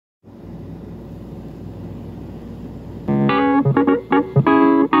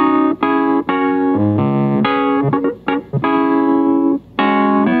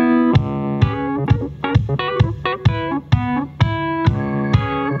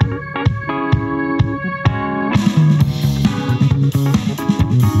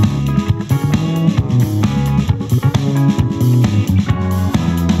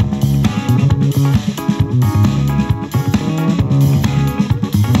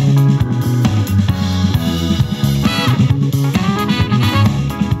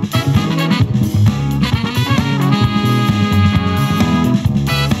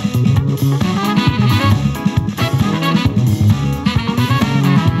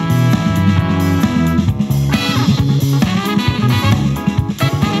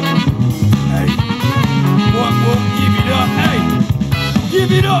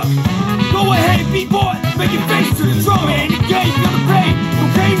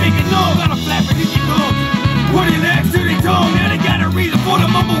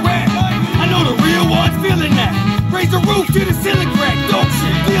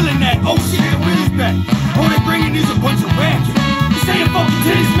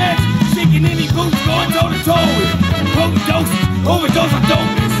in any boots, going toe to toe with overdose of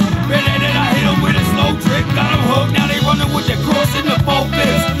dopeness. Better that I hit 'em with a slow trick, got 'em hooked, now they running with their cross in the 4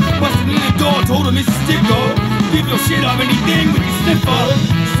 fifths. Bustin' in the door, told 'em it's a stick up. Give your shit up, anything with your sniff up.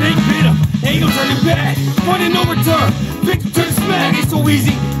 Snake bit 'em, ain't no turning back. Running no return, victim to the smack. It's so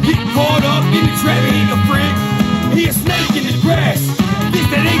easy, getting caught up in the trap. He ain't a friend, he a snake in the grass. This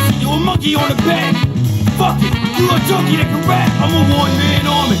that ain't you, a monkey on the back. Fuck it, you a junkie that can rap. I'm a one-man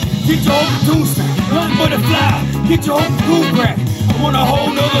army, get your whole platoon smack. Nothing but a fly, get your whole platoon crack. I'm on a whole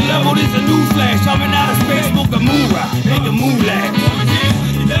nother level, this a news flash. I'm in outer space, smoke a moon rock, make the moon laugh.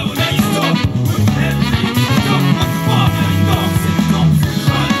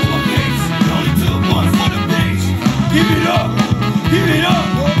 Give it up, give it up.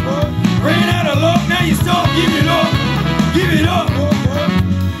 Ran out of luck, now you stop. Give it up, give it up.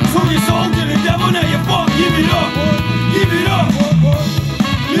 Sold your soul to the devil, now you fuck. Give it up, give it up.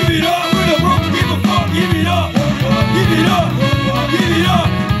 Give it up with a broke, give a fuck. Give it up, give it up, give it up,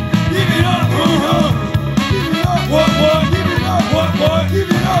 give it up. Give it up, what? Give it up, what? Give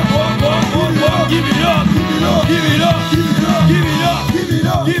it up, what? Give it up, give it up, give it up, give it up, give it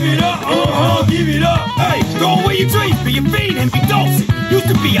up, give it up, give it up. Hey, throw away your dreams, be your feed and be dosing. Used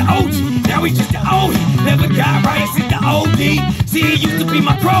to be an OG, now he just an OG. Never got right since the OD. See, he used to be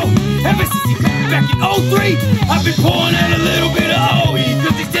my pro. Ever since he got back in 03, I've been pouring out a little bit of OE,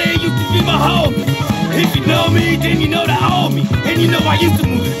 cause they say he used to be my homie. If you know me, then you know the homie. And you know I used to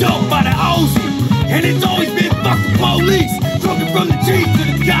move the dope by the OZ. And it's always been fucking police, talking from the Jeeps to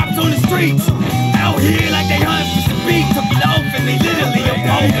the cops on the streets. Out here like they hunt for some beats. Took it off and they literally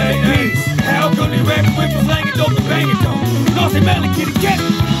oppose the beats. How come they rapping with me slanging dope and banging dope? Lost their melon, kitty cat,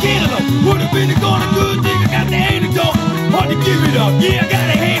 cantaloupe. Would've been gone a good thing, I got the antidote. Hard to give it up, yeah, I got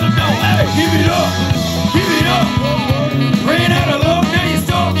a handle though. Hey, give it up, give it up. Ran out of luck, now you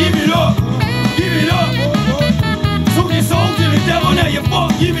stop, give it up, give it up. Sold your soul to the devil, now you fuck,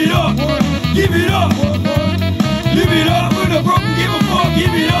 give it up, give it up. Give it up with a broken give a fuck,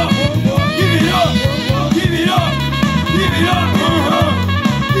 give it up, give it up, give it up, give it up,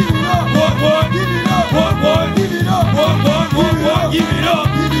 give it up, what, give it up, what, give it up, what, give it up,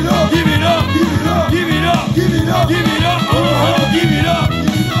 give it up, give it up, give it up, give it up, give it up, give it up, give it up,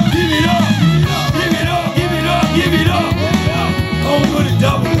 give it up, give it up, give it up, give it up, home with a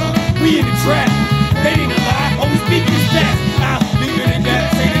double, we in the trap, that ain't a lie, always speaking is fast, I'm bigger than that,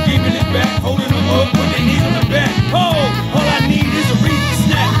 say the demon is back, holding them up, put their knees on the back, oh, all I need is a reason to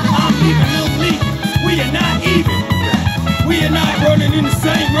snap, I'm leaving them leaving, we are not even, we are not running in the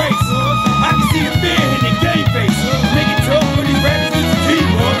same race, I can see the fear in their game face, make it tough for these rappers to keep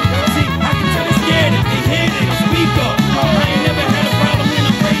up, see, I can tell they're scared if they hear they don't speak up, I ain't never had a problem when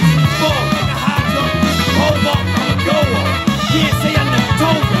I'm crazy before, like a high jump, hold up, I'ma go up, can't say I never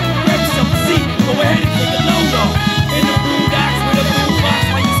told them, grab yourself a seat, go ahead and put the load on, in the blue docks with a blue box,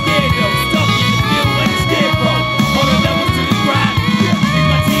 why you scared though, stuck in the field like a scarecrow, on the level to the grind, is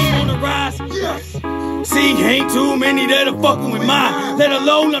my team on the rise, see, ain't too many that are fucking with mine, let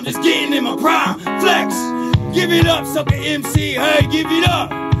alone I'm just getting in my prime, flex, give it up, sucker MC, hey, give it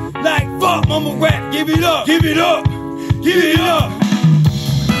up, like fuck, mama rap, give it up, give it up, give it up,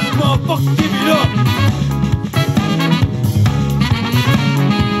 motherfucker, give it up.